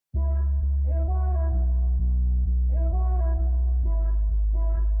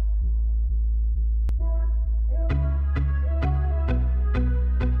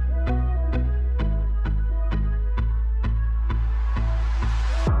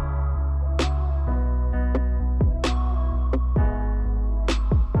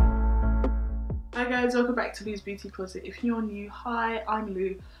guys, welcome back to Lou's Beauty Closet. If you're new, hi, I'm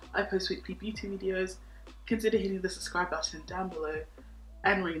Lou. I post weekly beauty videos. Consider hitting the subscribe button down below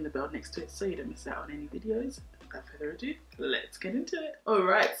and ringing the bell next to it so you don't miss out on any videos. Without further ado, let's get into it.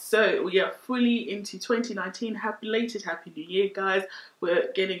 Alright, so we are fully into 2019. Belated Happy New Year, guys.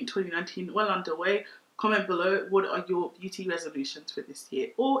 We're getting 2019 well underway. Comment below, what are your beauty resolutions for this year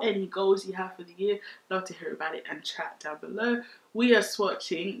or any goals you have for the year. Love to hear about it and chat down below. We are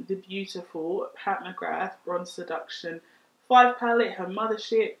swatching the beautiful Pat McGrath Bronze Seduction 5 palette, her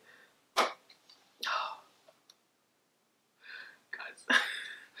Mothership. Guys,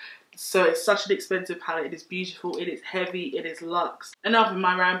 so it's such an expensive palette. It is beautiful, it is heavy, it is luxe. Enough of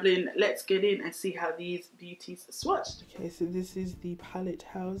my rambling, let's get in and see how these beauties are swatched. Okay, so this is the palette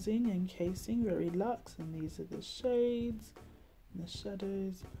housing and casing, very luxe, and these are the shades and the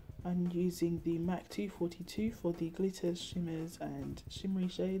shadows. I'm using the MAC 242 for the glitters, shimmers and shimmery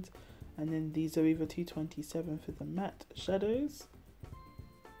shades, and then the Zoeva 227 for the matte shadows.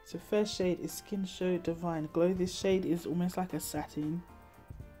 So first shade is Skin Show Divine Glow. This shade is almost like a satin.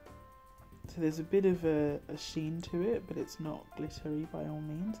 So there's a bit of a sheen to it, but it's not glittery by all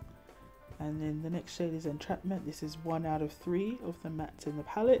means. And then the next shade is Entrapment. This is 1 out of 3 of the mattes in the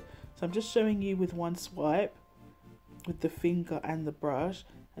palette. So I'm just showing you with one swipe with the finger and the brush.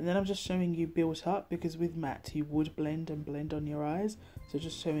 And then I'm just showing you built up, because with matte you would blend on your eyes. So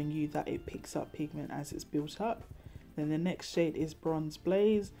just showing you that it picks up pigment as it's built up. Then the next shade is Bronze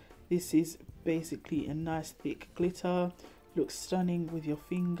Blaze. This is basically a nice thick glitter. Looks stunning with your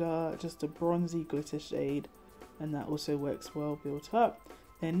finger, just a bronzy glitter shade, and that also works well built up.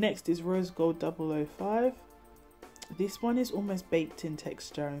 Then next is Rose Gold 005. This one is almost baked in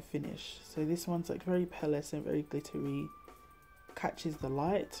texture and finish. So this one's like very pearlescent, very glittery, catches the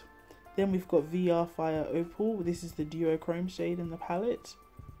light. Then we've got VR Fire Opal. This is the duochrome shade in the palette.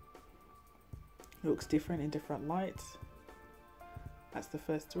 Looks different in different lights. That's the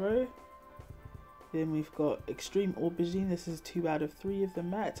first row. Then we've got Extreme Aubergine. This is 2 out of 3 of the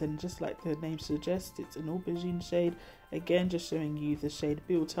matte, and just like the name suggests, it's an aubergine shade. Again, just showing you the shade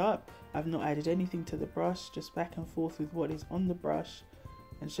built up. I've not added anything to the brush, just back and forth with what is on the brush,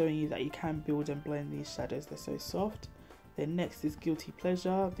 and showing you that you can build and blend these shadows, they're so soft. Then next is Guilty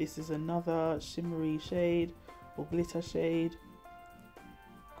Pleasure. This is another shimmery shade or glitter shade,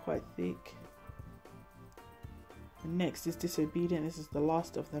 quite thick. And next is Disobedient. This is the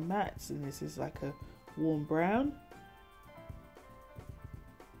last of the mattes, and this is like a warm brown.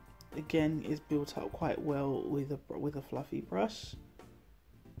 Again, is built up quite well with a fluffy brush.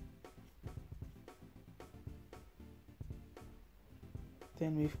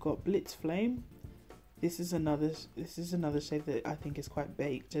 Then we've got Blitz Flame. This is another shade that I think is quite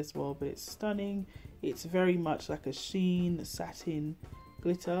baked as well, but it's stunning. It's very much like a sheen, satin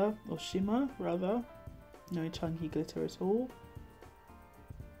glitter, or shimmer rather. No chunky glitter at all.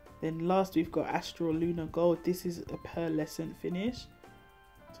 Then last we've got Astral Lunar Gold. This is a pearlescent finish.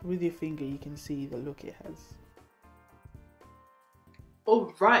 So with your finger you can see the look it has.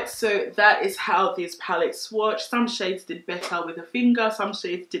 Alright, so that is how this palette swatched. Some shades did better with a finger, some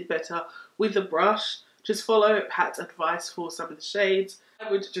shades did better with a brush. Just follow Pat's advice for some of the shades. I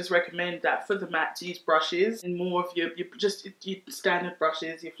would just recommend that for the matte to use brushes and more of your standard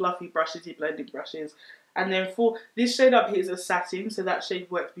brushes, your fluffy brushes, your blending brushes. And then for this shade up here is a satin, so that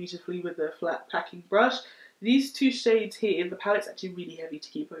shade worked beautifully with a flat packing brush. These two shades here, the palette's actually really heavy to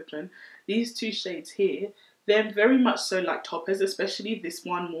keep open. These two shades here, they're very much so like toppers, especially this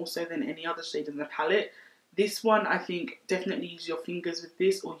one more so than any other shade in the palette. This one, I think, definitely use your fingers with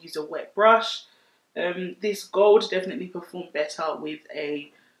this or use a wet brush. This gold definitely performed better with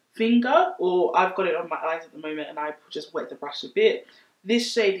a finger, or I've got it on my eyes at the moment and I just wet the brush a bit. This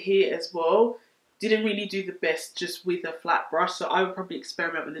shade here as well didn't really do the best just with a flat brush, so I would probably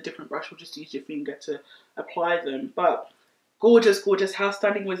experiment with a different brush or just use your finger to apply them. But gorgeous, gorgeous. How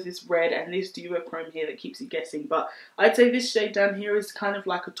stunning was this red and this duochrome here that keeps you guessing. But I'd say this shade down here is kind of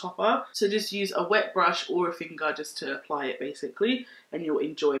like a topper, so just use a wet brush or a finger just to apply it basically, and you'll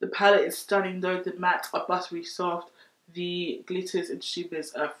enjoy it. The palette is stunning though. The mattes are buttery soft, the glitters and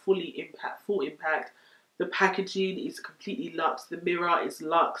shimmers are full impact. The packaging is completely luxe. The mirror is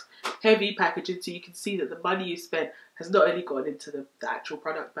luxe. Heavy packaging, so you can see that the money you spent has not only gone into the actual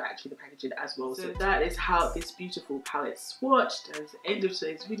product, but actually the packaging as well. So that is how this beautiful palette swatched. That is the end of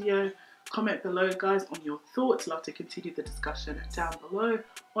today's video. Comment below, guys, on your thoughts. Love to continue the discussion down below.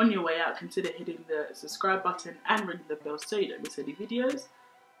 On your way out, consider hitting the subscribe button and ring the bell so you don't miss any videos.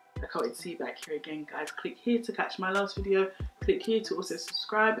 I can't wait to see you back here again, guys. Click here to catch my last video. Click here to also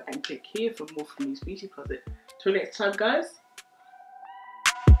subscribe, and click here for more from Lou's Beauty Closet. Till next time, guys.